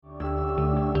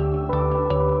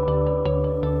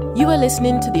You are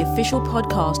listening to the official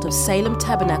podcast of Salem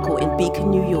Tabernacle in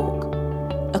Beacon, New York,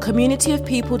 a community of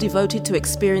people devoted to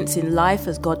experiencing life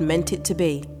as God meant it to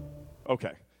be.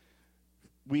 Okay.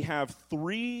 We have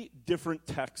 3 different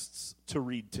texts to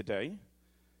read today.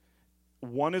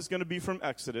 One is going to be from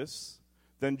Exodus,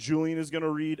 then Julian is going to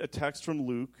read a text from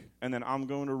Luke, and then I'm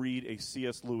going to read a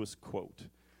C.S. Lewis quote.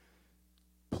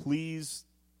 Please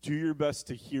do your best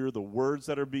to hear the words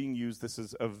that are being used. This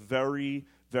is a very,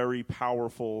 very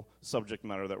powerful subject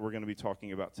matter that we're going to be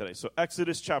talking about today. So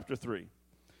Exodus chapter 3.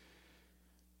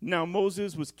 Now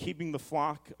Moses was keeping the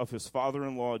flock of his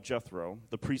father-in-law Jethro,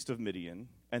 the priest of Midian,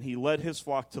 and he led his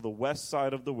flock to the west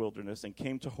side of the wilderness and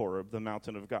came to Horeb, the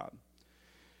mountain of God.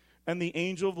 And the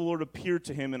angel of the Lord appeared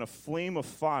to him in a flame of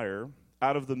fire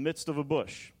out of the midst of a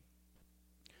bush.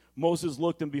 Moses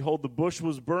looked, and behold, the bush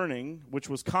was burning, which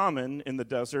was common in the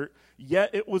desert, yet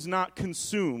it was not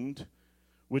consumed,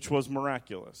 which was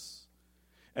miraculous.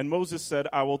 And Moses said,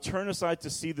 I will turn aside to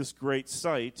see this great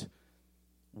sight,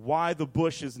 why the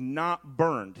bush is not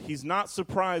burned. He's not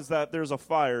surprised that there's a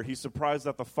fire. He's surprised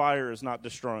that the fire is not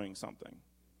destroying something.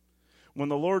 When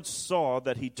the Lord saw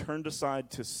that he turned aside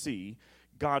to see,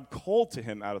 God called to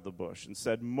him out of the bush and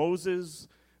said, Moses,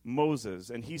 Moses.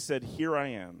 And he said, Here I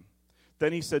am.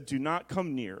 Then he said, Do not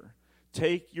come near.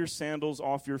 Take your sandals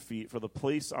off your feet, for the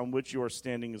place on which you are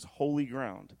standing is holy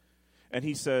ground. And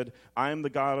he said, I am the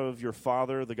God of your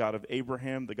father, the God of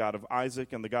Abraham, the God of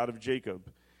Isaac, and the God of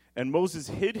Jacob. And Moses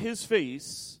hid his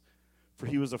face, for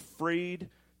he was afraid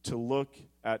to look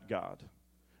at God.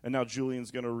 And now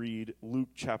Julian's going to read Luke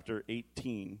chapter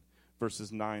 18,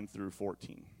 verses 9 through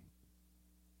 14.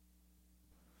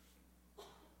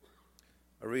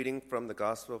 A reading from the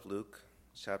Gospel of Luke,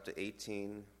 chapter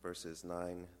 18, verses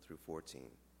 9 through 14.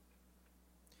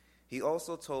 He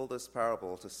also told this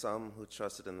parable to some who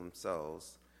trusted in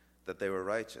themselves that they were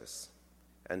righteous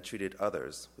and treated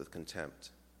others with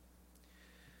contempt.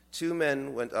 2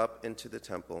 men went up into the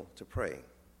temple to pray,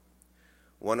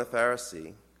 one a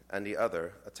Pharisee and the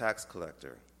other a tax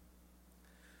collector.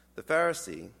 The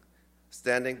Pharisee,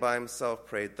 standing by himself,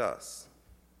 prayed thus,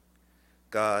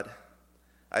 God,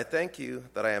 I thank you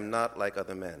that I am not like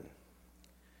other men,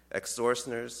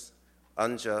 extortioners,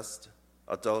 unjust,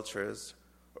 adulterers,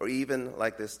 or even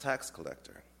like this tax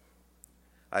collector.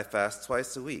 I fast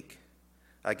twice a week.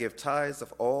 I give tithes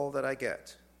of all that I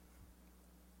get.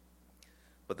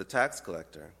 But the tax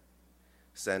collector,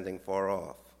 standing far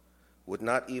off, would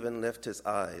not even lift his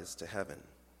eyes to heaven,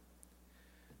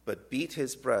 but beat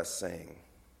his breast, saying,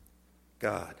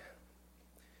 God,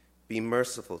 be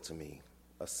merciful to me,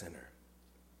 a sinner.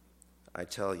 I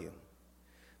tell you,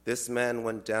 this man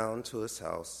went down to his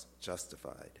house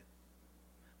justified,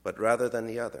 but rather than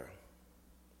the other.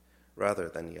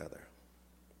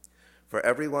 For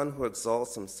everyone who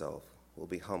exalts himself will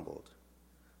be humbled,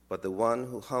 but the one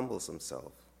who humbles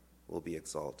himself will be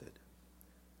exalted.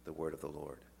 The word of the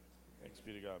Lord. Thanks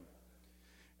be to God.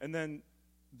 And then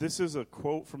this is a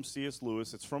quote from C.S.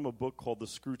 Lewis. It's from a book called The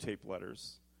Screwtape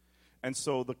Letters. And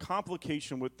so the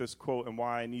complication with this quote and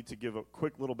why I need to give a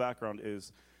quick little background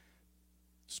is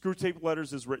Screwtape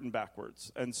Letters is written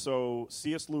backwards. And so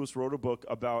C.S. Lewis wrote a book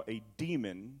about a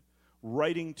demon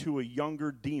writing to a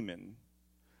younger demon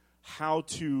how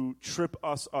to trip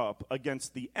us up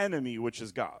against the enemy, which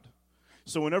is God.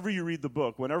 So whenever you read the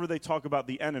book, whenever they talk about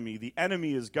the enemy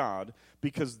is God,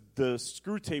 because the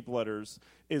Screwtape Letters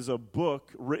is a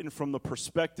book written from the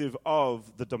perspective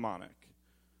of the demonic.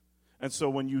 And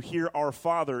so when you hear our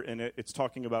Father in it, it's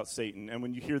talking about Satan. And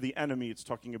when you hear the enemy, it's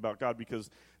talking about God, because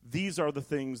these are the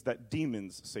things that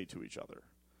demons say to each other.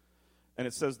 And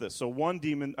it says this. So one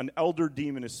demon, an elder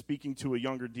demon, is speaking to a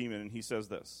younger demon, and he says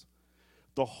this.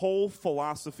 The whole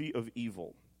philosophy of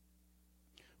evil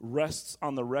rests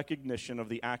on the recognition of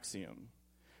the axiom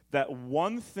that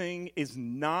one thing is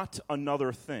not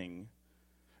another thing,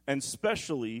 and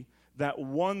especially that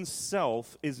one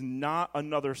self is not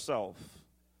another self.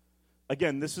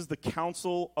 Again, this is the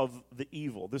counsel of the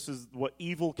evil. This is what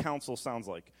evil counsel sounds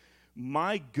like.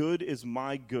 My good is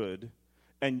my good,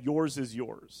 and yours is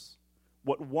yours.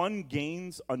 What one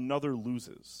gains, another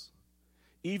loses.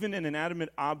 Even an inanimate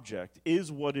object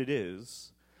is what it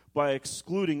is by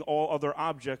excluding all other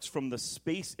objects from the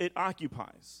space it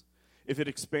occupies. If it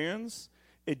expands,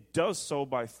 it does so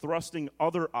by thrusting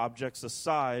other objects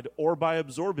aside or by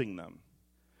absorbing them.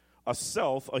 A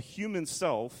self, a human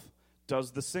self,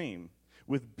 does the same.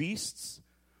 With beasts,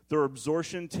 their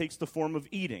absorption takes the form of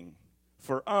eating.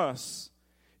 For us,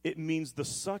 it means the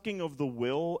sucking of the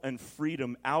will and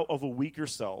freedom out of a weaker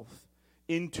self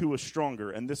into a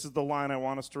stronger. And this is the line I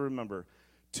want us to remember.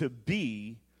 To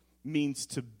be means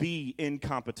to be in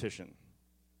competition.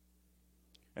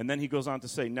 And then he goes on to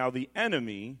say, now the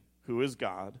enemy, who is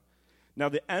God, now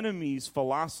the enemy's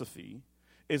philosophy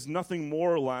is nothing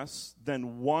more or less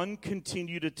than one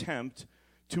continued attempt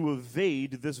to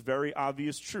evade this very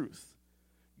obvious truth.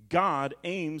 God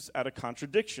aims at a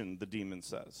contradiction, the demon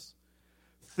says.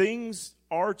 Things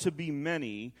are to be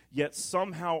many, yet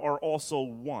somehow are also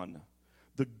one.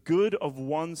 The good of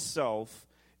oneself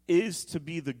is to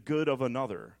be the good of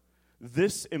another.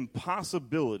 This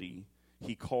impossibility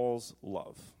he calls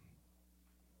love.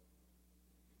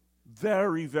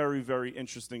 Very, very, very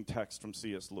interesting text from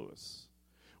C.S. Lewis,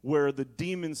 where the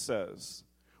demon says,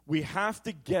 we have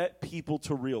to get people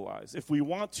to realize, if we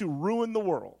want to ruin the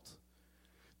world,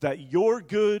 that your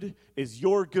good is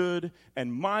your good,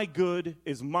 and my good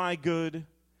is my good.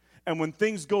 And when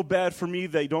things go bad for me,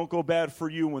 they don't go bad for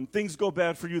you. When things go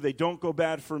bad for you, they don't go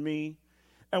bad for me.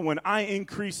 And when I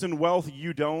increase in wealth,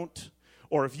 you don't.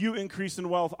 Or if you increase in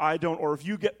wealth, I don't. Or if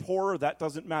you get poorer, that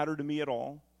doesn't matter to me at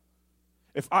all.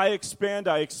 If I expand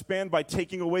by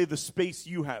taking away the space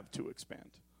you have to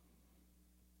expand.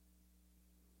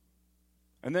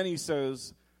 And then he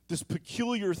says, this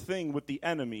peculiar thing with the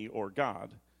enemy, or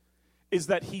God, is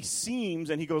that he seems,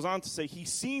 and he goes on to say, he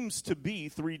seems to be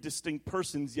three distinct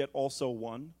persons, yet also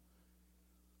one.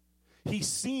 He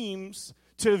seems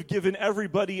to have given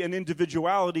everybody an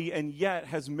individuality, and yet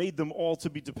has made them all to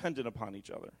be dependent upon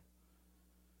each other.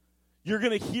 You're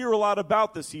going to hear a lot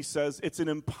about this, he says. It's an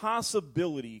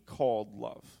impossibility called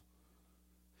love.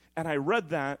 And I read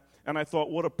that, and I thought,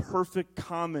 what a perfect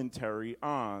commentary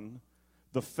on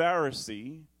the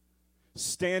Pharisee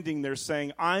standing there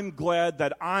saying, I'm glad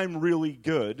that I'm really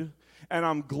good, and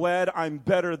I'm glad I'm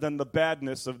better than the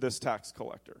badness of this tax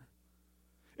collector.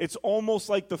 It's almost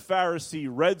like the Pharisee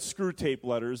read Screwtape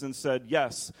Letters and said,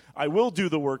 yes, I will do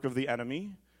the work of the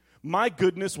enemy. My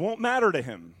goodness won't matter to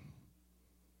him.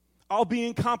 I'll be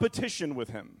in competition with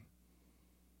him,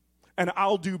 and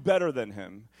I'll do better than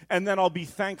him, and then I'll be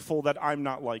thankful that I'm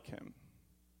not like him.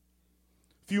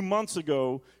 A few months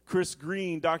ago,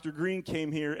 Dr. Green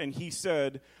came here, and he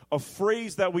said a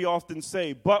phrase that we often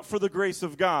say, but for the grace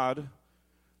of God,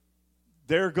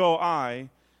 there go I,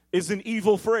 is an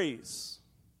evil phrase.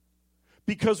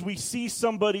 Because we see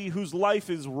somebody whose life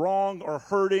is wrong or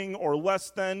hurting or less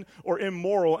than or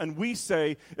immoral, and we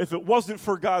say, if it wasn't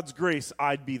for God's grace,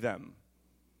 I'd be them.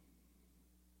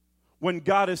 When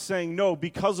God is saying, no,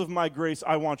 because of my grace,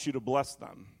 I want you to bless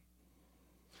them.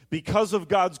 Because of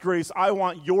God's grace, I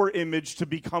want your image to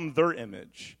become their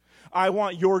image. I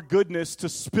want your goodness to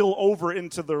spill over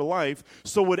into their life,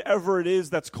 so whatever it is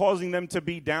that's causing them to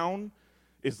be down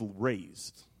is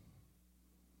raised.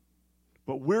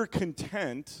 But we're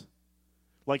content,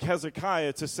 like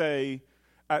Hezekiah, to say,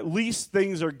 at least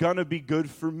things are going to be good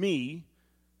for me.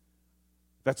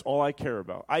 That's all I care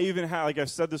about. I even had, like I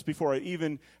said this before, I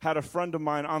even had a friend of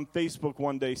mine on Facebook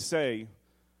one day say,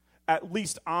 at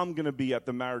least I'm going to be at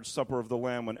the marriage supper of the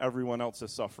Lamb when everyone else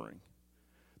is suffering.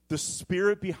 The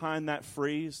spirit behind that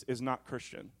phrase is not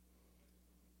Christian.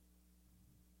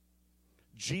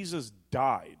 Jesus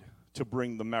died to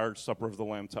bring the marriage supper of the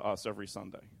Lamb to us every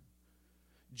Sunday.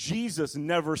 Jesus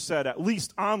never said, at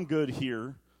least I'm good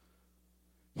here.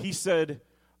 He said,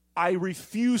 I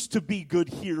refuse to be good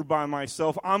here by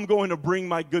myself. I'm going to bring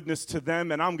my goodness to them,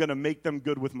 and I'm going to make them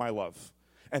good with my love.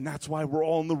 And that's why we're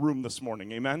all in the room this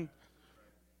morning. Amen?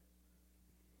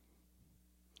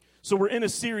 So we're in a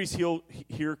series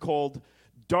here called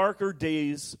Darker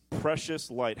Days, Precious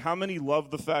Light. How many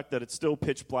love the fact that it's still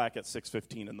pitch black at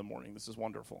 6:15 in the morning? This is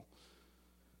wonderful.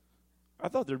 I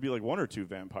thought there'd be like one or two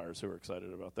vampires who were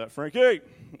excited about that. Frankie!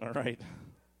 All right.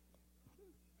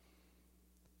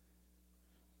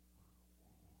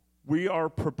 We are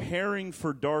preparing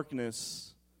for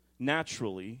darkness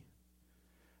naturally.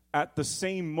 At the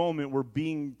same moment, we're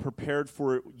being prepared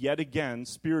for it yet again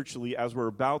spiritually as we're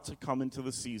about to come into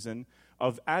the season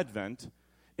of Advent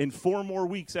in 4 more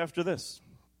weeks after this.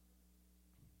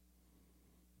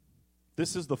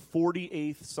 This is the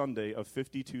 48th Sunday of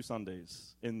 52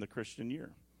 Sundays in the Christian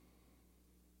year.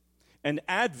 And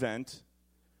Advent,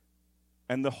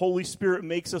 and the Holy Spirit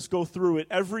makes us go through it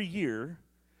every year,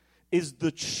 is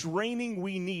the training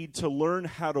we need to learn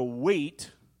how to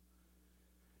wait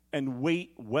and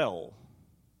wait well.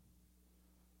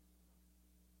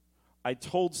 I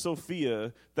told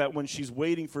Sophia that when she's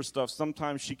waiting for stuff,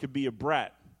 sometimes she could be a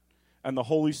brat. And the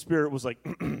Holy Spirit was like,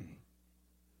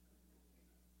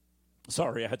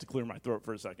 sorry, I had to clear my throat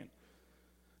for a second.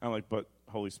 I'm like, but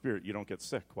Holy Spirit, you don't get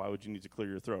sick. Why would you need to clear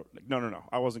your throat? Like, no.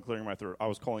 I wasn't clearing my throat. I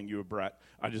was calling you a brat.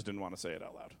 I just didn't want to say it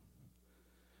out loud.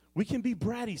 We can be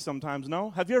bratty sometimes, no?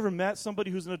 Have you ever met somebody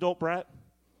who's an adult brat?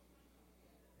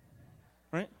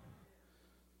 Right?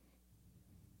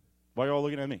 Why are you all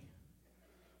looking at me?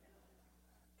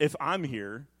 If I'm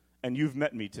here and you've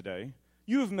met me today,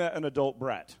 you've met an adult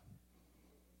brat.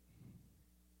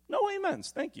 No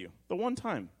amens. Thank you. The one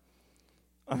time.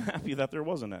 I'm happy that there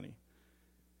wasn't any.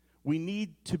 We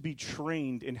need to be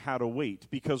trained in how to wait,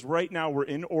 because right now we're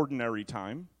in ordinary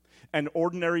time, and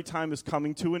ordinary time is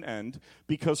coming to an end,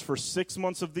 because for 6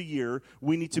 months of the year,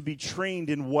 we need to be trained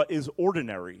in what is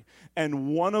ordinary. And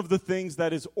one of the things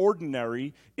that is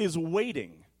ordinary is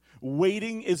waiting.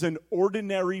 Waiting is an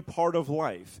ordinary part of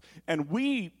life. And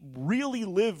we really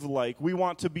live like we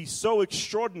want to be so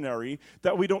extraordinary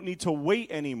that we don't need to wait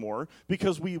anymore,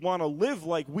 because we want to live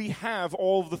like we have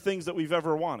all of the things that we've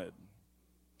ever wanted.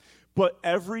 But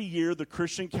every year, the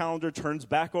Christian calendar turns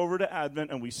back over to Advent,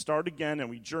 and we start again, and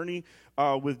we journey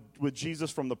with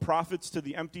Jesus from the prophets to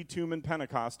the empty tomb and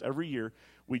Pentecost. Every year,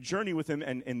 we journey with him,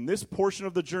 and in this portion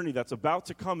of the journey that's about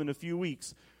to come in a few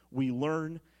weeks, we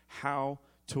learn how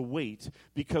to wait,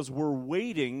 because we're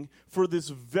waiting for this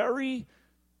very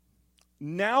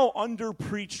now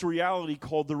under-preached reality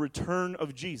called the return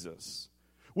of Jesus,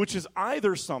 which is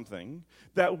either something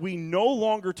that we no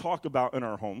longer talk about in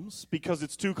our homes because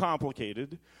it's too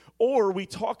complicated, or we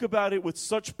talk about it with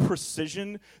such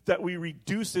precision that we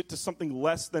reduce it to something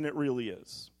less than it really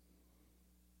is.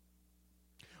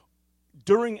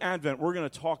 During Advent, we're going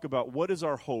to talk about what is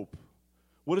our hope.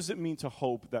 What does it mean to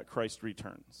hope that Christ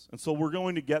returns? And so we're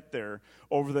going to get there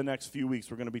over the next few weeks.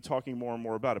 We're going to be talking more and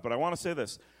more about it. But I want to say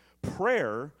this.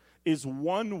 Prayer is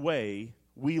one way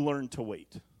we learn to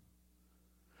wait.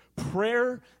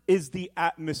 Prayer is the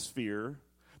atmosphere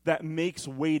that makes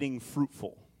waiting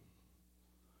fruitful.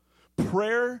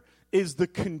 Prayer is the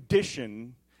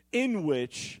condition in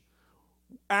which,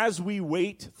 as we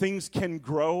wait, things can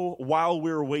grow while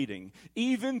we're waiting.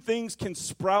 Even things can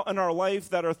sprout in our life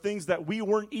that are things that we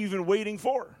weren't even waiting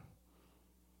for.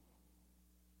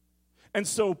 And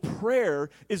so prayer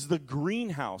is the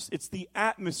greenhouse. It's the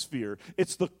atmosphere.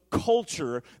 It's the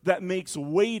culture that makes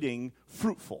waiting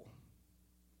fruitful.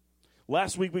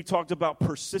 Last week we talked about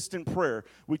persistent prayer.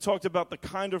 We talked about the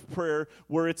kind of prayer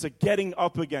where it's a getting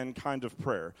up again kind of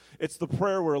prayer. It's the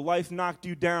prayer where life knocked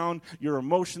you down, your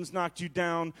emotions knocked you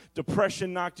down,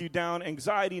 depression knocked you down,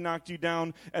 anxiety knocked you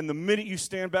down, and the minute you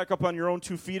stand back up on your own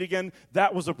 2 feet again,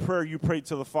 that was a prayer you prayed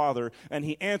to the Father, and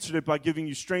he answered it by giving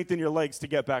you strength in your legs to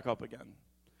get back up again.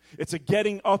 It's a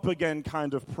getting up again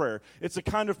kind of prayer. It's a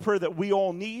kind of prayer that we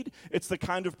all need. It's the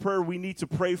kind of prayer we need to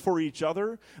pray for each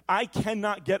other. I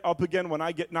cannot get up again when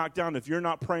I get knocked down if you're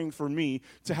not praying for me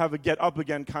to have a get up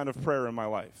again kind of prayer in my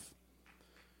life.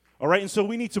 All right, and so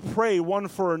we need to pray one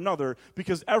for another,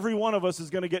 because every one of us is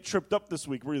going to get tripped up this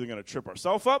week. We're either going to trip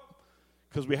ourselves up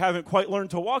because we haven't quite learned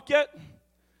to walk yet,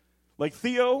 like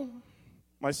Theo,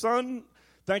 my son.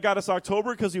 Thank God it's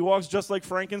October because he walks just like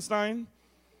Frankenstein.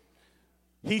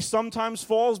 He sometimes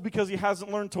falls because he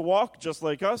hasn't learned to walk, just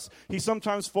like us. He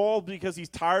sometimes falls because he's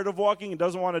tired of walking and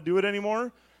doesn't want to do it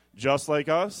anymore, just like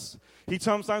us. He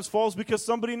sometimes falls because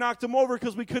somebody knocked him over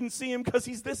because we couldn't see him because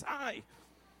he's this high,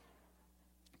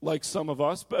 like some of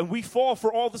us. And we fall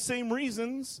for all the same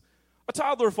reasons a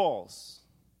toddler falls,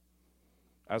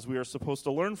 as we are supposed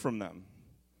to learn from them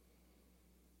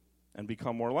and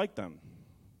become more like them,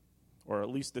 or at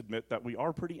least admit that we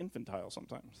are pretty infantile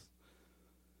sometimes.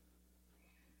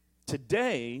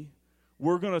 Today,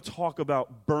 we're going to talk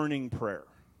about burning prayer.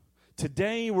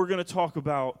 Today, we're going to talk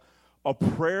about a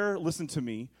prayer, listen to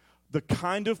me, the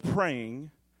kind of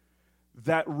praying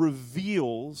that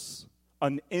reveals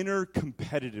an inner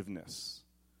competitiveness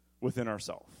within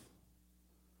ourselves.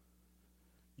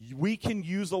 We can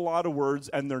use a lot of words,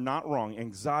 and they're not wrong.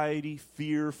 Anxiety,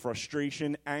 fear,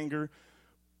 frustration, anger,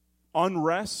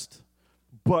 unrest.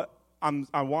 But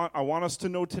I want us to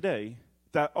know today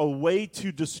that a way to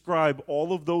describe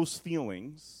all of those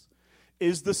feelings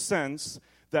is the sense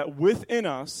that within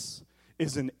us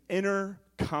is an inner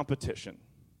competition.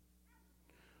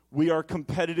 We are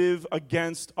competitive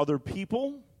against other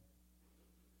people.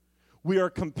 We are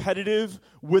competitive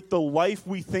with the life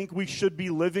we think we should be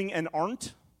living and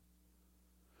aren't.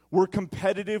 We're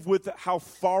competitive with how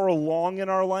far along in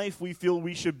our life we feel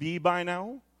we should be by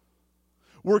now.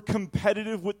 We're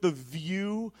competitive with the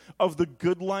view of the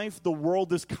good life the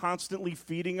world is constantly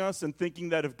feeding us, and thinking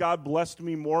that if God blessed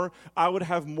me more, I would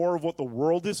have more of what the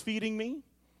world is feeding me.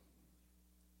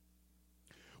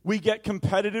 We get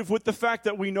competitive with the fact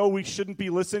that we know we shouldn't be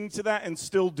listening to that and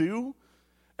still do,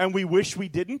 and we wish we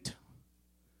didn't.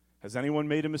 Has anyone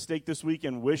made a mistake this week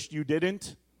and wished you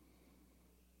didn't?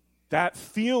 That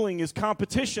feeling is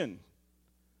competition.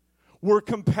 We're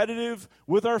competitive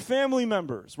with our family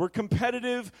members. We're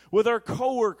competitive with our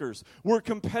coworkers. We're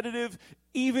competitive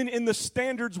even in the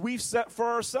standards we've set for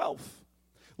ourselves.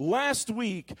 Last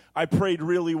week, I prayed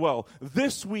really well.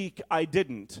 This week, I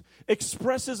didn't.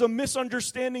 Expresses a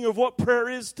misunderstanding of what prayer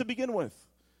is to begin with.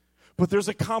 But there's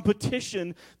a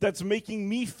competition that's making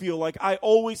me feel like I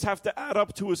always have to add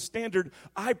up to a standard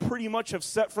I pretty much have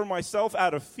set for myself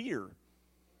out of fear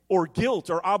or guilt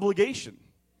or obligation.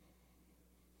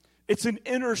 It's an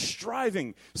inner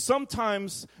striving.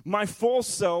 Sometimes my false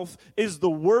self is the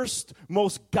worst,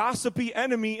 most gossipy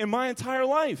enemy in my entire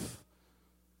life.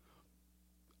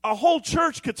 A whole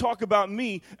church could talk about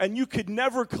me, and you could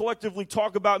never collectively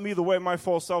talk about me the way my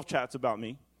false self chats about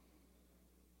me.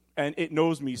 And it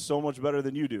knows me so much better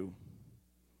than you do.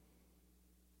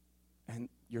 And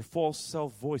your false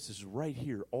self voice is right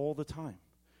here all the time,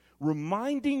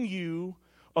 reminding you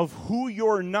of who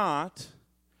you're not,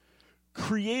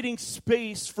 creating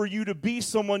space for you to be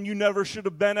someone you never should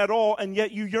have been at all, and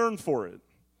yet you yearn for it.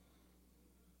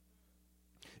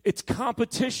 It's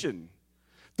competition.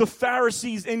 The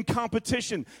Pharisees in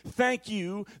competition. Thank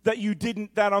you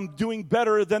that I'm doing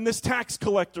better than this tax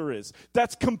collector is.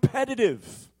 That's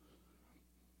competitive.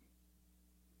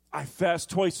 I fast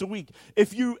twice a week.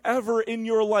 If you ever in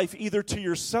your life, either to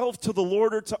yourself, to the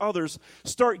Lord, or to others,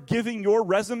 start giving your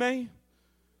resume,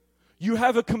 you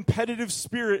have a competitive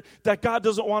spirit that God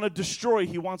doesn't want to destroy.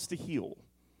 He wants to heal.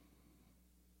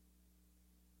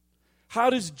 How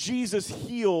does Jesus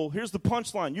heal? Here's the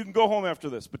punchline. You can go home after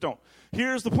this, but don't.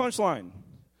 Here's the punchline.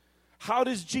 How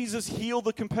does Jesus heal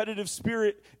the competitive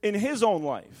spirit in his own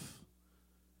life?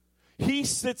 He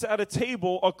sits at a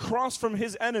table across from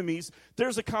his enemies.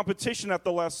 There's a competition at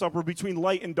the Last Supper between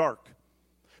light and dark,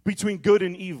 between good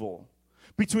and evil,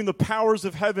 between the powers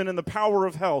of heaven and the power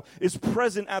of hell is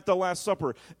present at the Last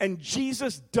Supper. And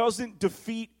Jesus doesn't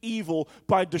defeat evil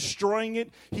by destroying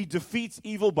it. He defeats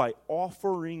evil by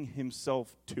offering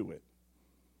himself to it.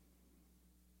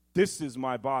 This is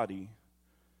my body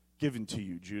given to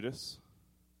you, Judas.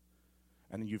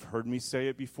 And you've heard me say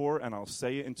it before, and I'll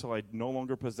say it until I no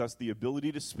longer possess the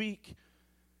ability to speak.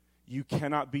 You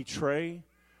cannot betray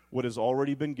what has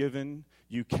already been given.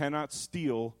 You cannot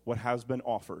steal what has been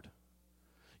offered.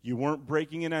 You weren't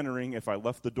breaking and entering if I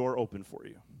left the door open for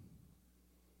you.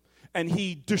 And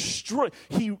he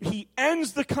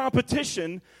ends the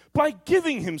competition by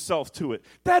giving himself to it.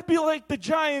 That'd be like the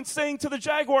Giants saying to the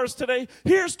Jaguars today,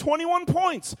 here's 21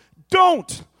 points.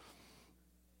 Don't.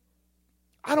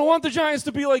 I don't want the Giants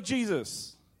to be like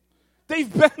Jesus.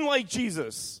 They've been like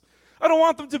Jesus. I don't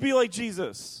want them to be like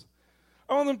Jesus.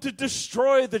 I want them to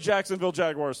destroy the Jacksonville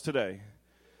Jaguars today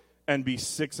and be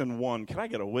 6-1. Can I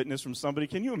get a witness from somebody?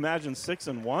 Can you imagine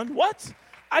 6-1? What?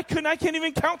 I can't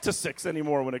even count to 6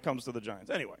 anymore when it comes to the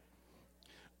Giants. Anyway,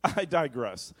 I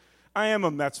digress. I am a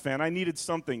Mets fan. I needed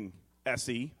something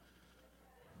SE.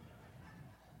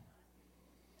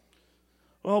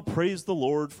 Well, praise the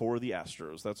Lord for the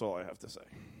Astros. That's all I have to say.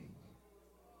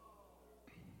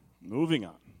 Moving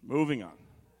on.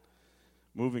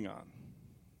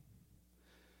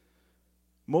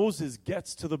 Moses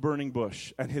gets to the burning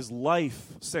bush, and his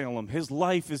life, Salem, his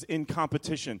life is in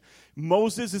competition.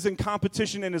 Moses is in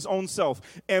competition in his own self.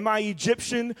 Am I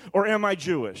Egyptian or am I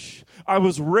Jewish? I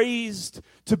was raised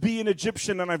to be an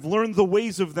Egyptian, and I've learned the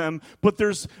ways of them, but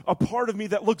there's a part of me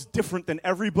that looks different than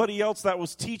everybody else that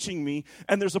was teaching me,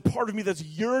 and there's a part of me that's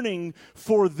yearning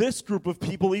for this group of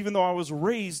people, even though I was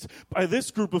raised by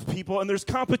this group of people, and there's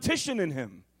competition in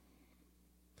him.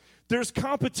 There's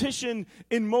competition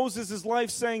in Moses' life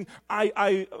saying,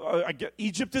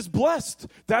 Egypt is blessed.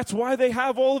 That's why they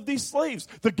have all of these slaves.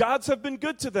 The gods have been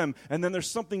good to them. And then there's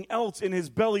something else in his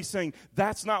belly saying,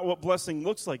 that's not what blessing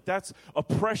looks like. That's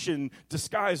oppression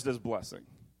disguised as blessing.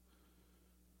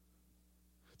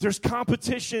 There's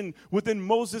competition within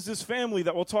Moses' family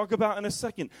that we'll talk about in a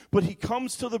second. But he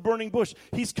comes to the burning bush.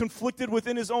 He's conflicted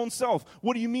within his own self.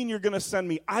 What do you mean you're going to send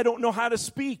me? I don't know how to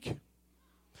speak.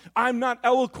 I'm not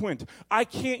eloquent. I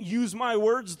can't use my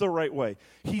words the right way.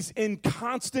 He's in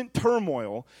constant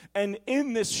turmoil. And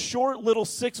in this short little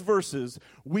 6 verses,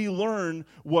 we learn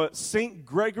what St.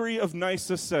 Gregory of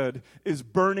Nyssa said is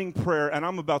burning prayer. And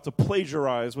I'm about to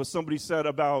plagiarize what somebody said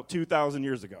about 2,000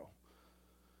 years ago.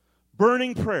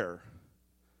 Burning prayer,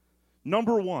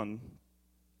 number 1,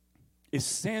 is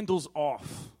sandals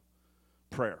off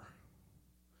prayer.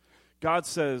 God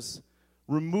says,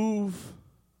 remove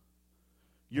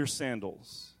your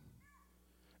sandals.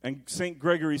 And St.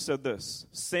 Gregory said this,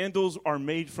 sandals are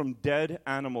made from dead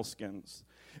animal skins.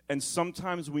 And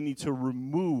sometimes we need to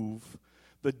remove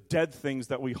the dead things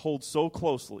that we hold so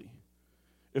closely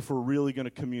if we're really going to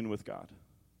commune with God.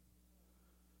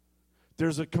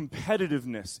 there's a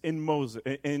competitiveness in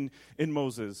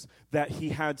Moses that he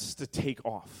has to take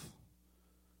off.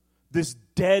 This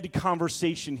dead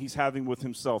conversation he's having with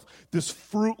himself, this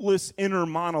fruitless inner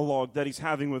monologue that he's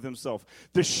having with himself,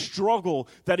 this struggle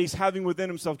that he's having within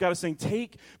himself. God is saying,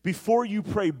 before you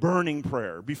pray burning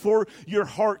prayer, before your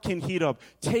heart can heat up,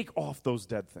 take off those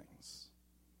dead things.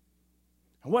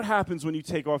 And what happens when you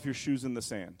take off your shoes in the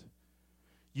sand?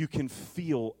 You can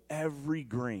feel every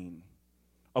grain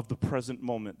of the present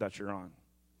moment that you're on.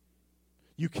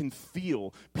 You can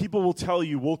feel. People will tell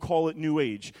you, we'll call it New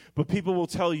Age, but people will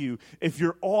tell you, if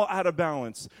you're all out of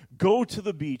balance, go to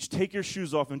the beach, take your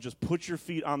shoes off, and just put your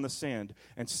feet on the sand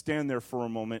and stand there for a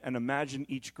moment and imagine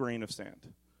each grain of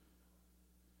sand.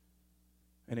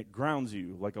 And it grounds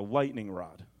you like a lightning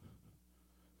rod.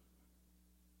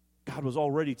 God was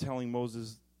already telling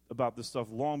Moses about this stuff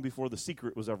long before The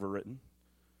Secret was ever written.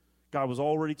 God was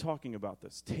already talking about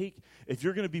this. If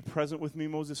you're going to be present with me,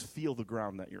 Moses, feel the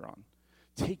ground that you're on.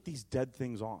 Take these dead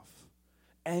things off.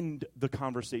 End the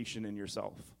conversation in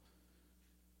yourself.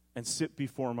 And sit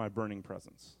before my burning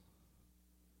presence.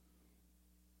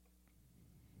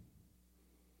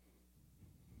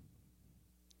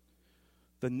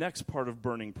 The next part of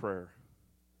burning prayer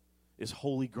is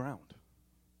holy ground.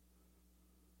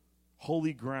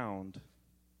 Holy ground,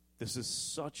 this is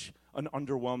such an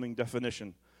underwhelming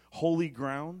definition. Holy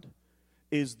ground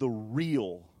is the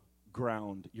real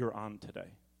ground you're on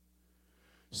today.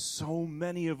 So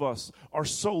many of us are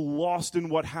so lost in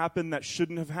what happened that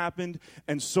shouldn't have happened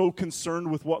and so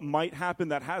concerned with what might happen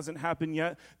that hasn't happened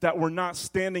yet that we're not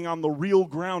standing on the real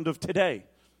ground of today.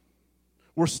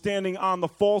 We're standing on the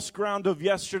false ground of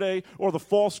yesterday or the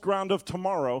false ground of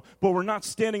tomorrow, but we're not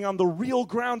standing on the real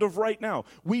ground of right now.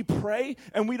 We pray,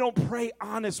 and we don't pray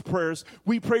honest prayers.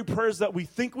 We pray prayers that we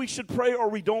think we should pray or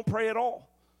we don't pray at all.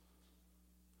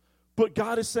 But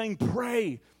God is saying,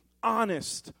 pray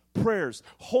honest prayers.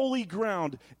 Holy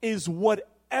ground is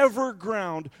whatever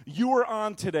ground you are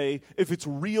on today if it's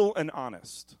real and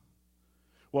honest.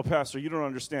 Well, Pastor, you don't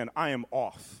understand. I am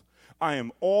off. I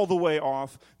am all the way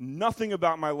off. Nothing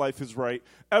about my life is right.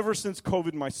 Ever since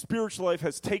COVID, my spiritual life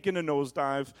has taken a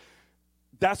nosedive.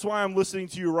 That's why I'm listening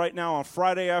to you right now on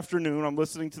Friday afternoon. I'm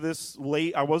listening to this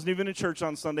late. I wasn't even in church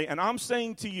on Sunday. And I'm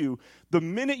saying to you, the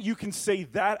minute you can say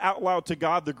that out loud to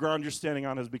God, the ground you're standing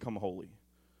on has become holy.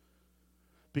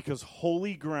 Because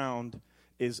holy ground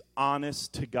is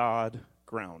honest to God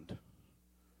ground.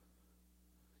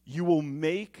 You will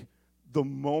make the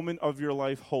moment of your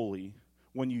life holy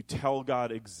when you tell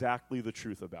God exactly the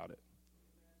truth about it.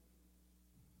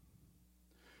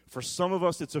 For some of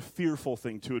us, it's a fearful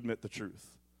thing to admit the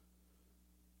truth.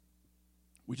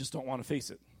 We just don't want to face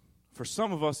it. For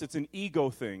some of us, it's an ego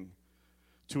thing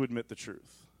to admit the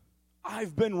truth.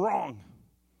 I've been wrong.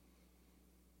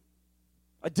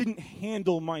 I didn't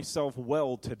handle myself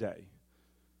well today.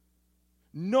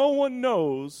 No one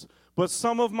knows, but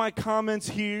some of my comments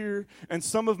here and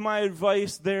some of my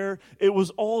advice there, it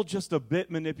was all just a bit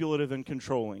manipulative and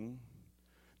controlling.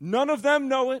 None of them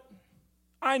know it.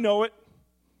 I know it.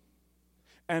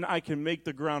 And I can make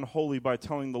the ground holy by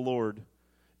telling the Lord,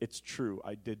 it's true,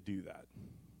 I did do that.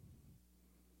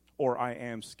 Or I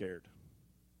am scared.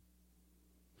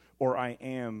 Or I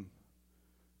am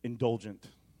indulgent.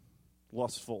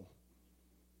 Lustful,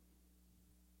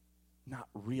 not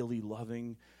really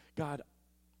loving. God,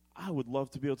 I would love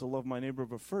to be able to love my neighbor,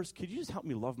 but first, could you just help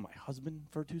me love my husband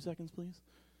for 2 seconds, please?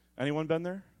 Anyone been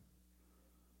there?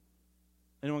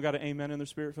 Anyone got an amen in their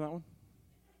spirit for that one?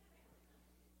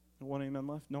 One amen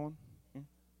left? No one? Yeah.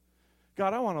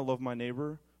 God, I want to love my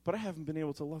neighbor, but I haven't been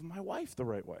able to love my wife the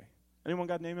right way. Anyone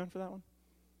got an amen for that one?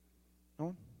 No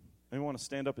one? Anyone want to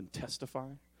stand up and testify?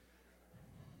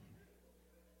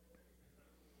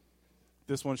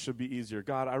 This one should be easier.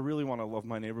 God, I really want to love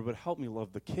my neighbor, but help me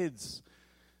love the kids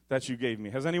that you gave me.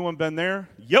 Has anyone been there?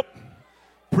 Yep.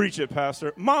 Preach it,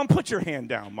 Pastor. Mom, put your hand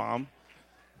down, Mom.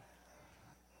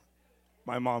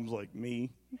 My mom's like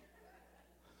me.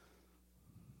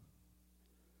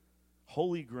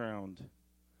 Holy ground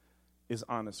is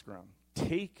honest ground.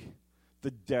 Take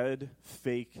the dead,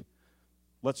 fake,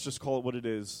 let's just call it what it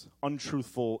is,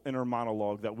 untruthful inner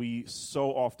monologue that we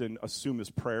so often assume is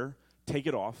prayer. Take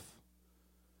it off.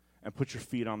 And put your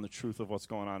feet on the truth of what's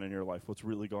going on in your life, what's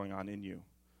really going on in you.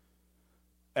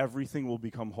 Everything will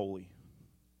become holy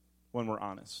when we're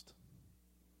honest.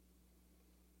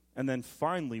 And then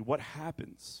finally, what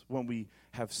happens when we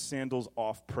have sandals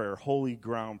off prayer, holy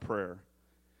ground prayer,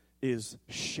 is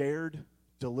shared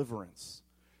deliverance.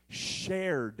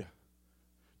 Shared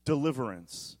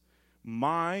deliverance.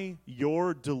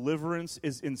 Your deliverance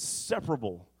is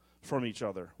inseparable from each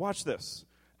other. Watch this.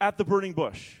 at the burning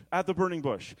bush,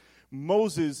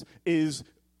 Moses is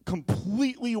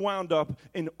completely wound up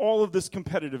in all of this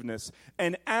competitiveness.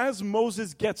 And as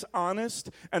Moses gets honest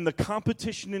and the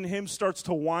competition in him starts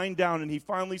to wind down and he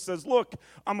finally says, look,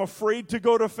 I'm afraid to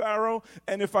go to Pharaoh,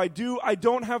 and if I do, I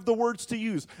don't have the words to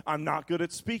use. I'm not good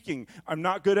at speaking. I'm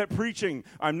not good at preaching.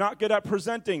 I'm not good at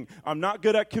presenting. I'm not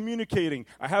good at communicating.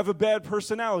 I have a bad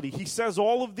personality. He says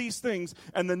all of these things,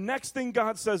 and the next thing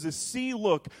God says is, see,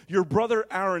 look, your brother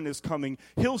Aaron is coming.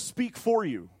 He'll speak for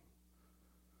you.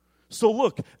 So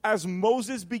look, as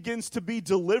Moses begins to be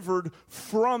delivered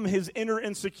from his inner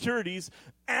insecurities,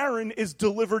 Aaron is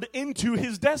delivered into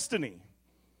his destiny.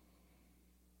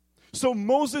 So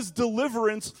Moses'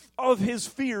 deliverance of his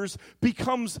fears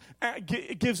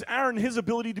gives Aaron his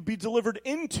ability to be delivered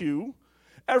into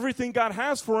everything God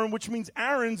has for him, which means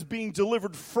Aaron's being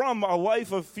delivered from a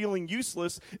life of feeling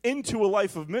useless into a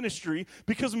life of ministry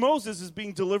because Moses is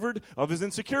being delivered of his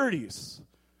insecurities.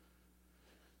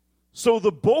 So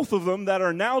the both of them that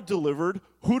are now delivered,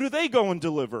 who do they go and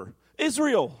deliver?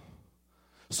 Israel.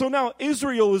 So now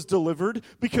Israel is delivered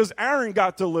because Aaron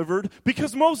got delivered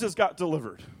because Moses got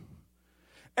delivered.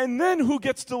 And then who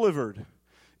gets delivered?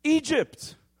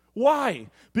 Egypt. Why?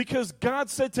 Because God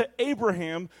said to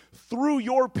Abraham, through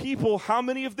your people, how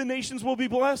many of the nations will be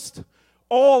blessed?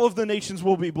 All of the nations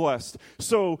will be blessed.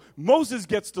 So Moses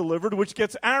gets delivered, which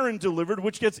gets Aaron delivered,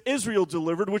 which gets Israel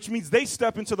delivered, which means they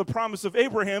step into the promise of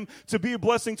Abraham to be a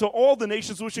blessing to all the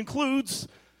nations, which includes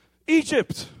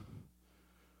Egypt.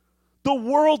 The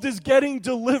world is getting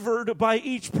delivered by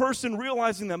each person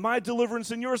realizing that my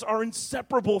deliverance and yours are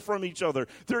inseparable from each other.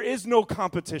 There is no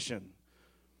competition.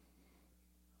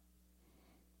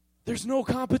 There's no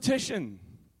competition.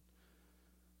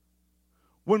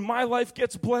 When my life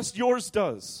gets blessed, yours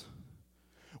does.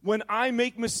 When I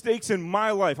make mistakes in my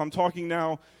life, I'm talking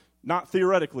now not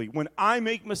theoretically, when I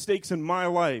make mistakes in my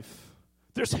life,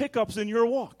 there's hiccups in your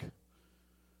walk.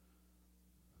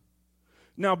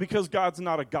 Now, because God's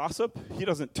not a gossip, he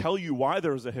doesn't tell you why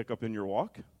there's a hiccup in your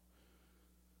walk.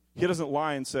 He doesn't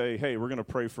lie and say, hey, we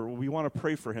want to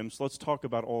pray for him, so let's talk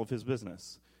about all of his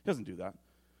business. He doesn't do that.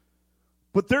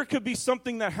 But there could be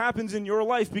something that happens in your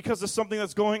life because of something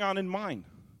that's going on in mine.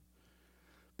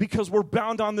 Because we're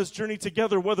bound on this journey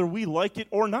together whether we like it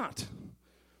or not.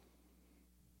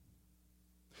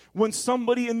 When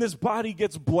somebody in this body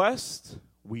gets blessed,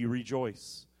 we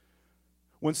rejoice.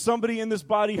 When somebody in this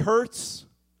body hurts,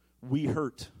 we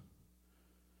hurt.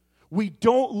 We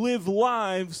don't live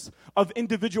lives of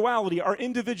individuality. Our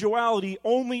individuality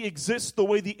only exists the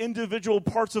way the individual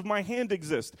parts of my hand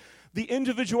exist. The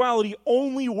individuality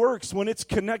only works when it's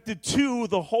connected to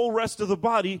the whole rest of the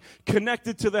body,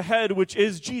 connected to the head, which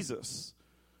is Jesus.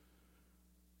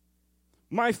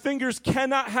 My fingers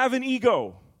cannot have an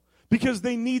ego because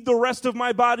they need the rest of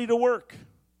my body to work.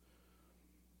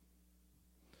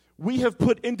 We have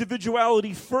put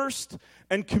individuality first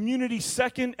and community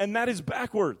second, and that is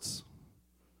backwards.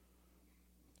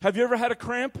 Have you ever had a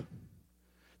cramp?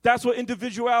 That's what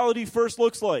individuality first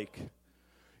looks like.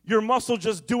 Your muscle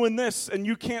just doing this, and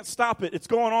you can't stop it. It's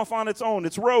going off on its own.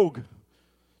 It's rogue.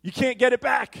 You can't get it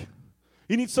back.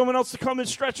 You need someone else to come and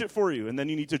stretch it for you, and then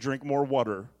you need to drink more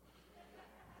water.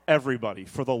 Everybody,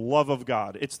 for the love of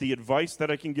God. It's the advice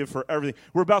that I can give for everything.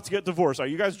 We're about to get divorced. Are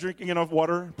you guys drinking enough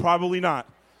water? Probably not.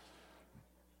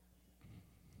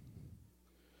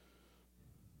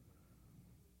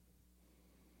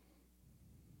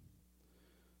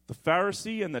 The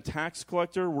Pharisee and the tax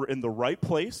collector were in the right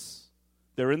place.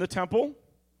 They're in the temple.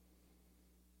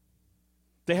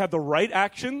 They had the right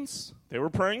actions. They were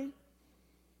praying.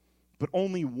 But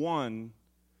only one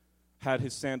had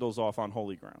his sandals off on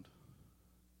holy ground.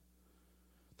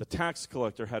 The tax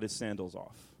collector had his sandals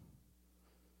off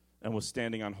and was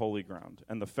standing on holy ground.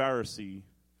 And the Pharisee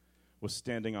was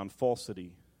standing on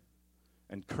falsity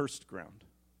and cursed ground.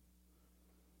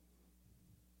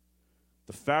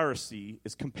 The Pharisee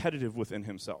is competitive within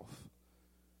himself.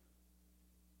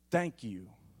 Thank you,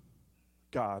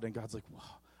 God. And God's like,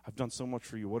 wow, I've done so much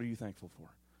for you. What are you thankful for?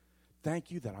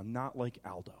 Thank you that I'm not like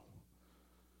Aldo.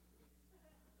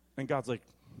 And God's like,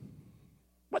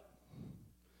 what?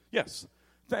 Yes,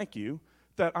 thank you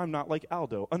that I'm not like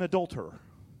Aldo, an adulterer,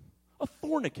 a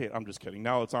fornicator. I'm just kidding.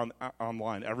 Now it's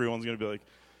online. Everyone's going to be like,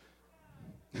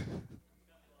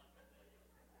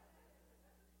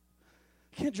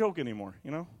 can't joke anymore,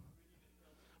 you know?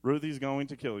 Ruthie's going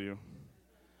to kill you.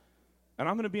 And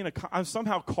I'm going to be I've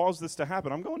somehow caused this to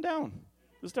happen. I'm going down.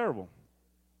 This is terrible.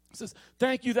 He says,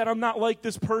 thank you that I'm not like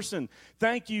this person.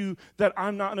 Thank you that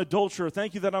I'm not an adulterer.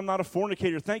 Thank you that I'm not a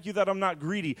fornicator. Thank you that I'm not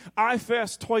greedy. I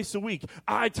fast twice a week.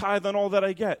 I tithe on all that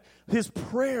I get. His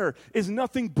prayer is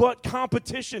nothing but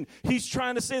competition. He's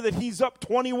trying to say that he's up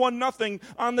 21-0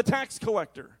 on the tax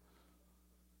collector.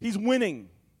 He's winning.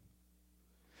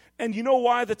 And you know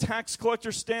why the tax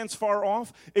collector stands far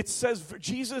off? It says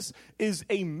Jesus is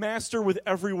a master with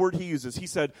every word he uses. He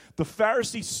said, the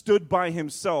Pharisee stood by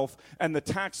himself and the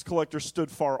tax collector stood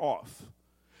far off.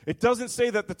 It doesn't say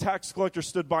that the tax collector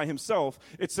stood by himself.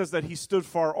 It says that he stood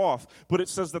far off. But it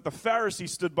says that the Pharisee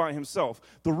stood by himself.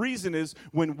 The reason is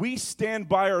when we stand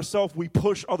by ourselves, we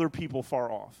push other people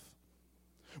far off.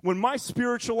 When my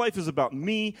spiritual life is about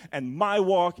me and my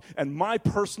walk and my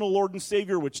personal Lord and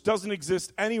Savior, which doesn't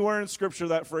exist anywhere in Scripture,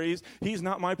 that phrase, he's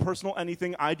not my personal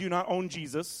anything. I do not own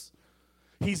Jesus.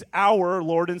 He's our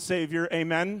Lord and Savior,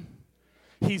 amen?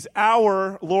 He's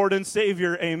our Lord and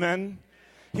Savior, amen?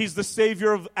 He's the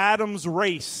Savior of Adam's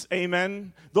race,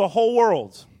 amen? The whole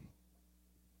world.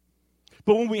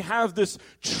 But when we have this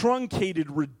truncated,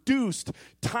 reduced,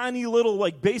 tiny little,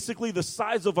 like basically the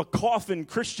size of a coffin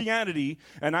Christianity,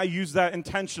 and I use that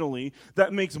intentionally,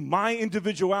 that makes my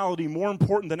individuality more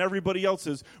important than everybody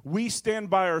else's, we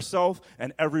stand by ourselves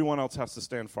and everyone else has to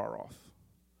stand far off.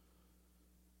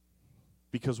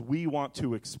 Because we want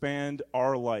to expand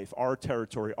our life, our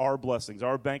territory, our blessings,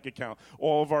 our bank account,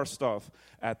 all of our stuff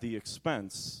at the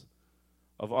expense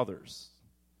of others.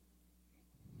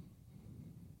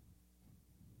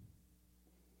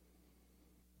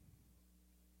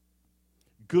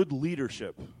 Good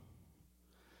leadership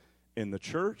in the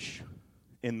church,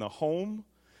 in the home,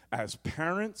 as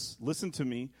parents, listen to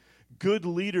me, good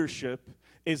leadership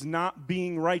is not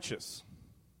being righteous.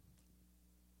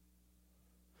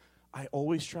 I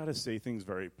always try to say things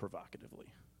very provocatively.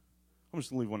 I'm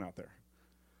just going to leave one out there.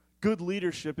 Good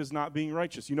leadership is not being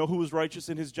righteous. You know who was righteous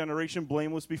in his generation,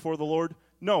 blameless before the Lord?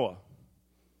 Noah.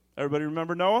 Everybody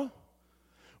remember Noah?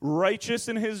 Righteous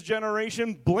in his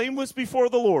generation, blameless before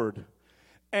the Lord.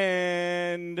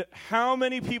 And how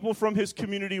many people from his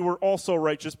community were also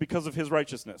righteous because of his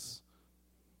righteousness?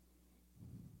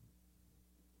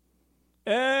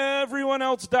 Everyone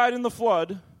else died in the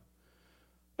flood,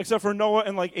 except for Noah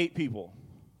and like 8 people.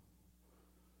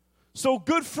 So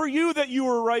good for you that you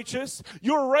were righteous.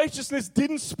 Your righteousness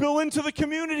didn't spill into the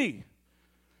community.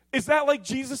 Is that like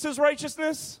Jesus'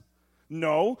 righteousness?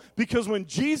 No, because when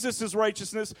Jesus'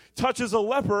 righteousness touches a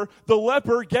leper, the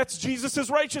leper gets Jesus'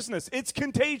 righteousness. It's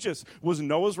contagious. Was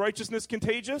Noah's righteousness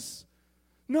contagious?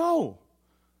 No.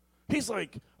 He's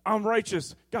like, I'm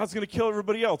righteous. God's going to kill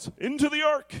everybody else. Into the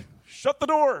ark. Shut the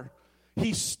door.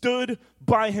 He stood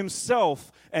by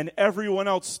himself, and everyone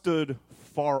else stood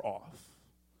far off.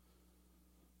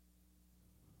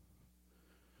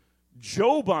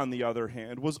 Job, on the other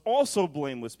hand, was also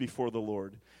blameless before the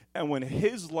Lord. And when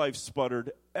his life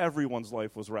sputtered, everyone's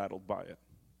life was rattled by it.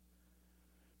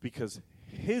 Because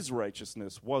his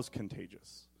righteousness was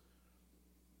contagious.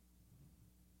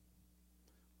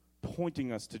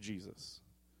 Pointing us to Jesus.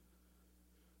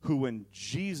 Who, when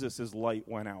Jesus' light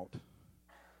went out,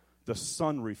 the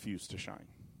sun refused to shine.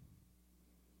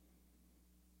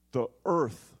 The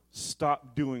earth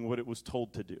stopped doing what it was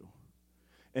told to do.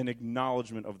 An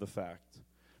acknowledgement of the fact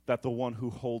that the one who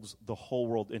holds the whole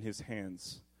world in his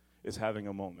hands is having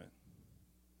a moment.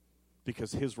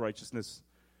 Because his righteousness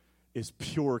is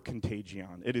pure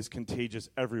contagion. It is contagious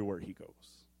everywhere he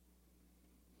goes.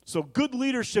 So good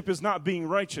leadership is not being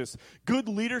righteous. Good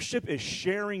leadership is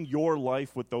sharing your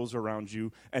life with those around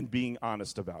you and being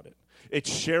honest about it.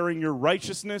 It's sharing your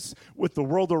righteousness with the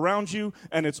world around you,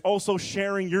 and it's also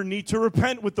sharing your need to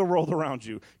repent with the world around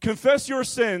you. Confess your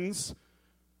sins.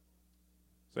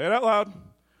 Say it out loud.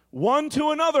 One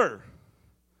to another.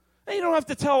 And you don't have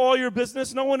to tell all your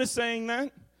business. No one is saying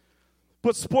that.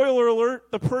 But spoiler alert,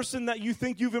 the person that you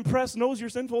think you've impressed knows you're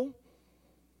sinful.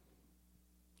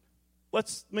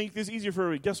 Let's make this easier for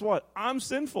everybody. Guess what? I'm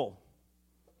sinful.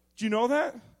 Do you know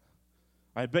that?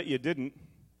 I bet you didn't.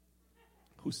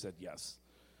 Who said yes?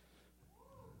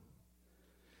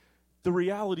 The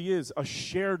reality is, a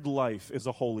shared life is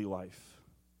a holy life.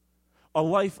 A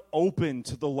life open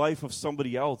to the life of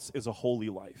somebody else is a holy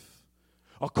life.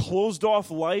 A closed-off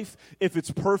life, if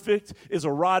it's perfect, is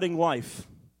a rotting life.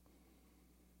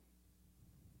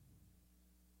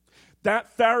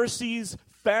 That Pharisee's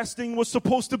fasting was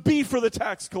supposed to be for the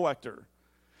tax collector.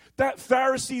 That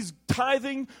Pharisee's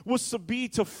tithing was to be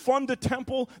to fund a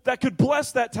temple that could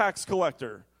bless that tax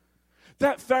collector.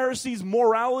 That Pharisee's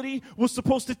morality was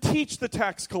supposed to teach the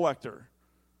tax collector.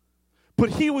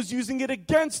 But he was using it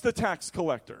against the tax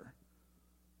collector.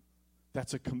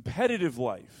 That's a competitive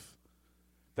life.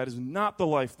 That is not the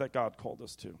life that God called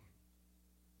us to.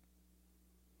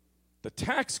 The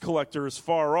tax collector is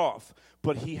far off,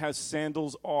 but he has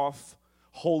sandals off,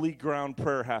 holy ground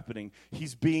prayer happening.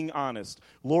 He's being honest.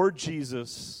 Lord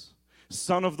Jesus,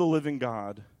 Son of the living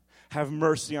God, have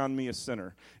mercy on me, a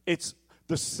sinner. It's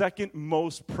the second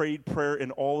most prayed prayer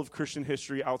in all of Christian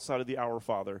history outside of the Our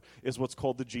Father is what's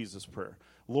called the Jesus prayer.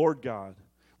 Lord God,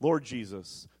 Lord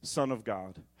Jesus, Son of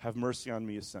God, have mercy on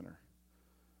me, a sinner.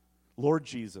 Lord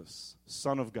Jesus,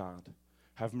 Son of God,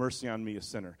 have mercy on me, a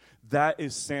sinner. That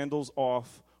is sandals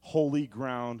off, holy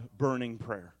ground, burning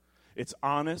prayer. It's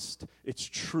honest, it's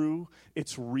true,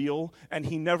 it's real, and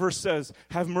he never says,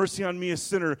 have mercy on me, a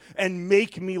sinner, and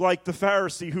make me like the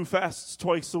Pharisee who fasts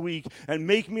twice a week, and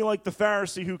make me like the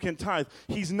Pharisee who can tithe.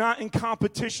 He's not in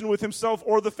competition with himself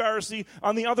or the Pharisee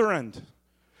on the other end.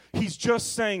 He's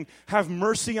just saying, have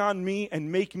mercy on me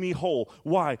and make me whole.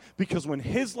 Why? Because when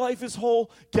his life is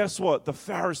whole, guess what? The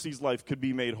Pharisee's life could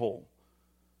be made whole.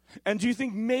 And do you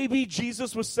think maybe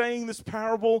Jesus was saying this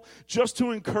parable just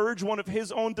to encourage one of his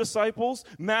own disciples,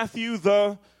 Matthew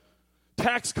the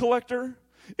tax collector?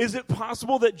 Is it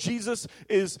possible that Jesus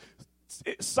is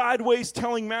sideways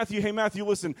telling Matthew, hey, Matthew,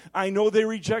 listen, I know they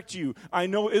reject you. I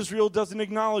know Israel doesn't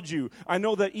acknowledge you. I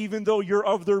know that even though you're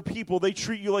of their people, they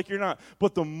treat you like you're not.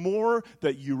 But the more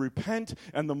that you repent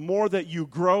and the more that you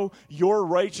grow, your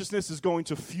righteousness is going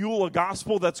to fuel a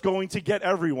gospel that's going to get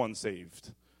everyone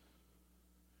saved.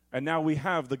 And now we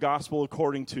have the gospel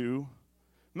according to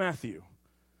Matthew,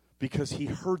 because he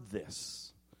heard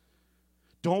this.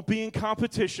 Don't be in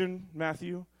competition,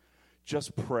 Matthew.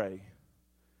 Just pray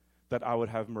that I would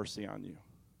have mercy on you.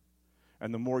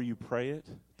 And the more you pray it,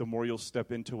 the more you'll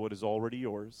step into what is already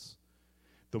yours,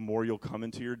 the more you'll come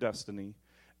into your destiny,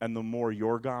 and the more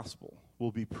your gospel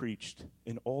will be preached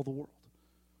in all the world.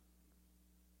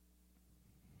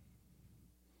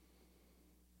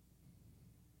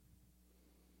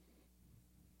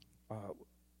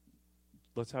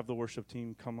 Let's have the worship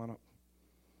team come on up.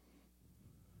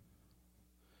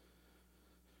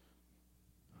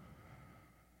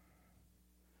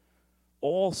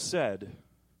 All said,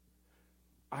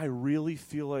 I really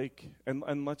feel like,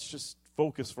 and let's just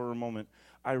focus for a moment,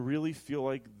 I really feel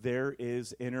like there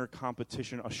is inner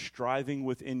competition, a striving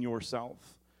within yourself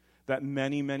that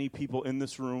many, many people in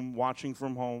this room watching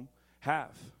from home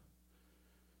have.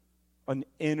 An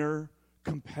inner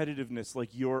competitiveness, like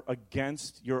you're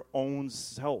against your own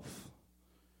self.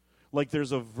 Like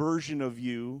there's a version of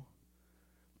you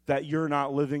that you're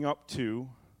not living up to,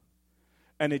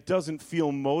 and it doesn't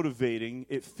feel motivating,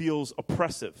 it feels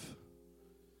oppressive.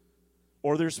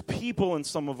 Or there's people in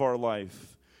some of our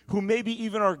life who maybe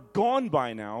even are gone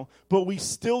by now, but we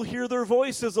still hear their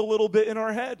voices a little bit in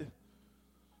our head.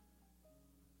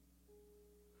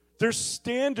 There's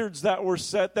standards that were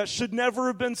set that should never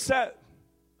have been set.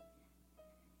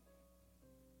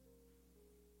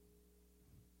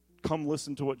 Come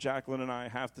listen to what Jacqueline and I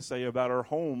have to say about our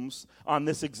homes on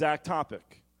this exact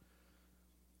topic.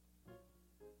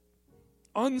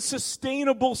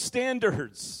 Unsustainable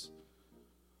standards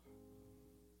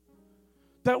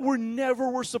that we never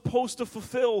were supposed to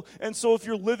fulfill. And so if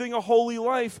you're living a holy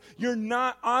life, you're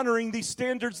not honoring these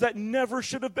standards that never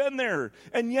should have been there.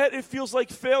 And yet it feels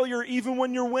like failure even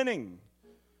when you're winning.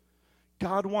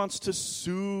 God wants to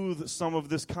soothe some of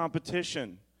this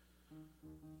competition.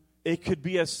 It could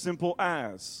be as simple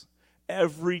as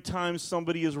every time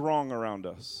somebody is wrong around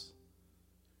us,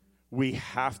 we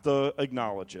have to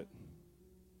acknowledge it.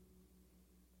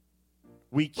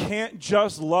 We can't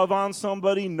just love on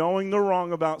somebody knowing they're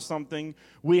wrong about something.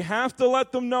 We have to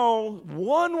let them know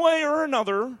one way or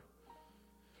another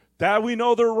that we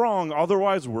know they're wrong.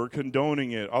 Otherwise, we're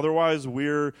condoning it. Otherwise,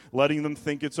 we're letting them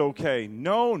think it's okay.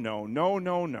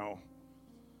 No.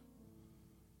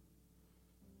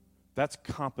 That's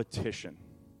competition.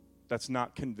 That's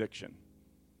not conviction.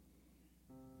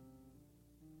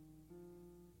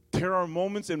 There are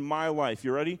moments in my life,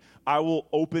 you ready? I will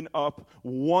open up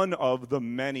one of the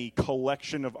many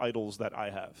collection of idols that I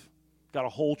have. Got a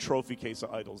whole trophy case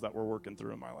of idols that we're working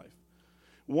through in my life.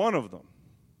 One of them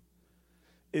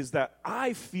is that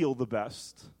I feel the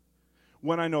best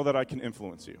when I know that I can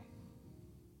influence you.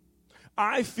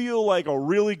 I feel like a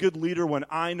really good leader when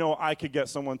I know I could get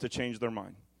someone to change their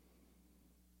mind.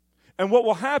 And what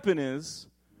will happen is,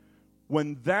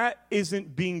 when that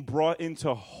isn't being brought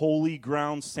into holy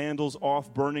ground, sandals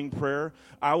off, burning prayer,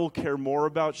 I will care more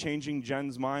about changing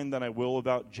Jen's mind than I will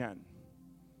about Jen.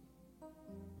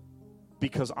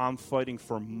 Because I'm fighting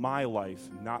for my life,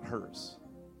 not hers.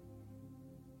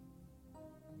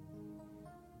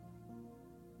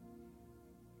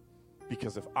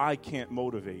 Because if I can't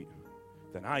motivate,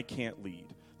 then I can't lead.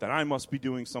 Then I must be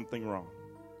doing something wrong.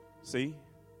 See?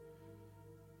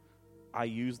 I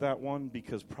use that one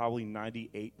because probably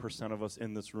 98% of us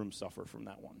in this room suffer from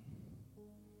that one.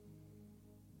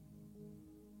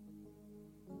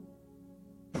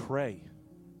 Pray.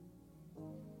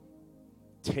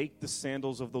 Take the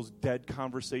sandals of those dead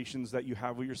conversations that you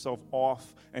have with yourself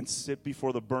off and sit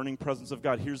before the burning presence of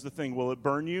God. Here's the thing. Will it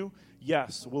burn you?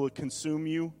 Yes. Will it consume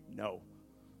you? No.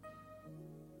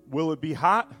 Will it be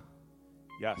hot?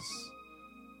 Yes.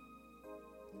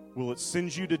 Will it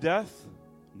singe you to death?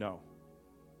 No.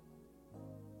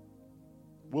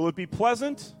 Will it be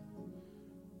pleasant?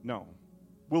 No.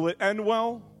 Will it end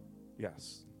well?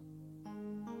 Yes.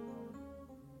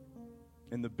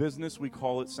 In the business, we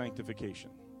call it sanctification.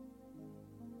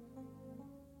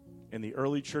 In the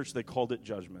early church, they called it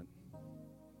judgment.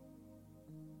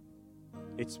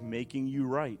 It's making you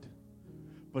right.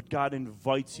 But God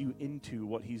invites you into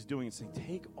what he's doing and saying,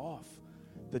 take off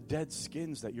the dead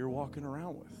skins that you're walking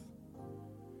around with.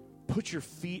 Put your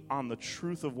feet on the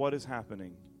truth of what is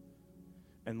happening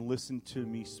and listen to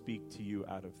me speak to you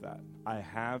out of that. I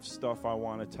have stuff I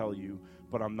want to tell you,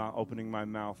 but I'm not opening my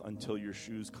mouth until your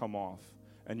shoes come off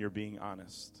and you're being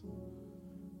honest.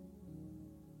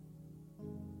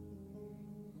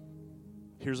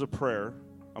 Here's a prayer.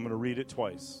 I'm going to read it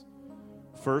twice.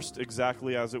 First,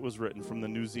 exactly as it was written from the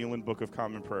New Zealand Book of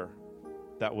Common Prayer.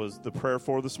 That was the prayer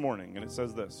for this morning, and it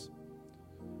says this.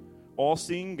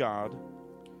 All-seeing God,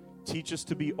 teach us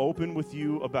to be open with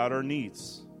you about our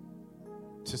needs,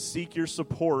 to seek your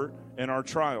support in our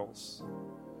trials,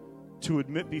 to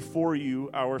admit before you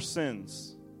our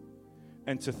sins,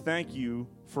 and to thank you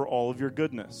for all of your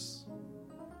goodness.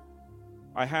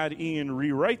 I had Ian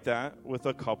rewrite that with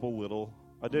a couple little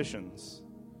additions.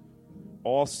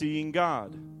 All-seeing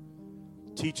God,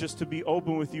 teach us to be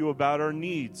open with you about our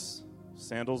needs,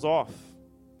 sandals off,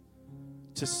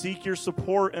 to seek your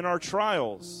support in our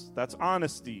trials, that's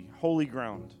honesty, holy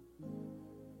ground,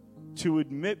 to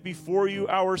admit before you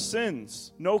our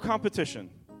sins, no competition,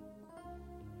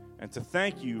 and to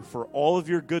thank you for all of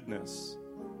your goodness,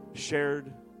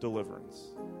 shared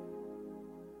deliverance.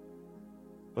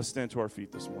 Let's stand to our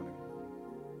feet this morning.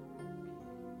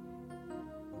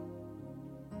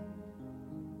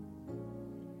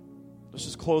 Let's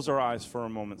just close our eyes for a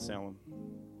moment, Salem,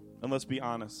 and let's be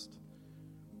honest.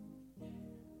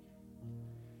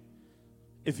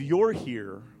 If you're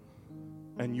here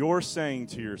and you're saying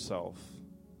to yourself,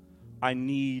 I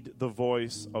need the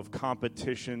voice of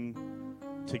competition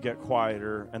to get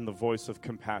quieter and the voice of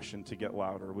compassion to get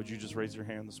louder, would you just raise your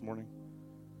hand this morning?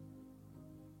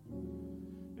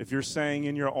 If you're saying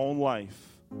in your own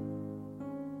life,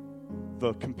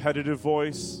 the competitive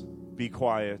voice, be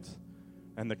quiet,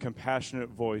 and the compassionate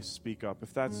voice, speak up.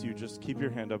 If that's you, just keep your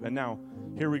hand up. And now,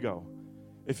 here we go.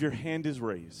 If your hand is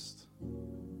raised,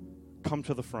 come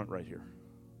to the front right here.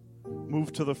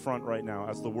 Move to the front right now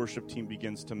as the worship team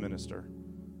begins to minister.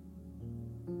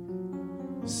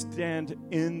 Stand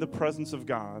in the presence of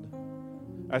God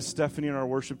as Stephanie and our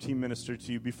worship team minister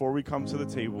to you before we come to the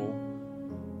table.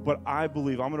 But I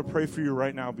believe, I'm going to pray for you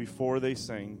right now before they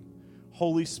sing.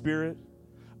 Holy Spirit,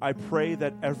 I pray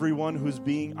that everyone who's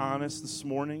being honest this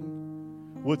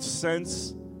morning would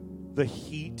sense the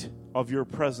heat of your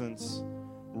presence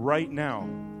right now.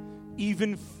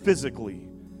 Even physically,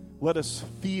 let us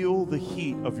feel the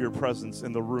heat of your presence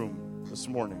in the room this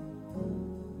morning.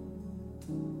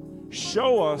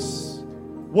 Show us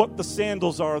what the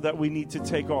sandals are that we need to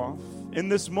take off. In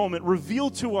this moment,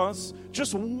 reveal to us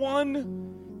just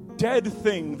one dead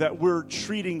thing that we're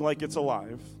treating like it's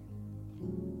alive.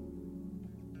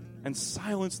 And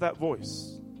silence that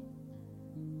voice.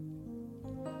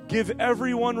 Give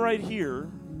everyone right here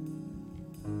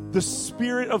the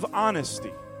spirit of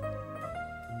honesty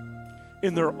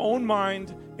in their own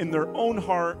mind, in their own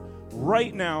heart,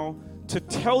 right now, to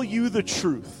tell you the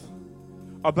truth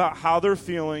about how they're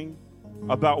feeling,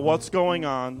 about what's going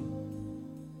on.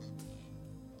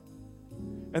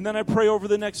 And then I pray over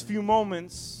the next few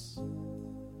moments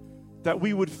that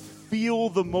we would feel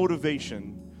the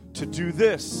motivation to do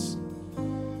this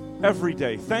every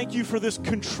day. Thank you for this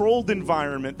controlled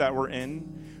environment that we're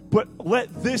in, but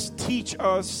let this teach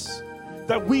us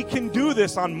that we can do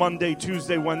this on Monday,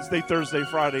 Tuesday, Wednesday, Thursday,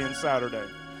 Friday, and Saturday.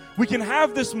 We can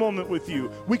have this moment with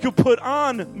you. We could put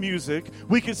on music.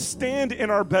 We could stand in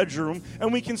our bedroom,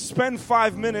 and we can spend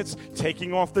 5 minutes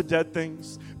taking off the dead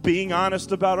things, being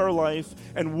honest about our life,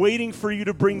 and waiting for you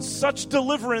to bring such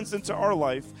deliverance into our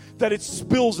life that it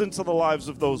spills into the lives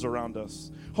of those around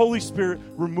us. Holy Spirit,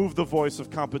 remove the voice of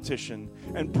competition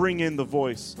and bring in the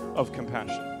voice of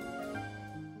compassion.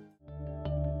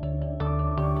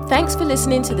 Thanks for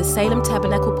listening to the Salem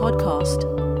Tabernacle podcast.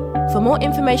 For more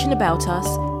information about us,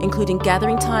 including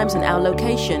gathering times and our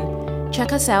location,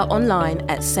 check us out online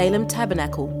at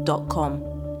salemtabernacle.com.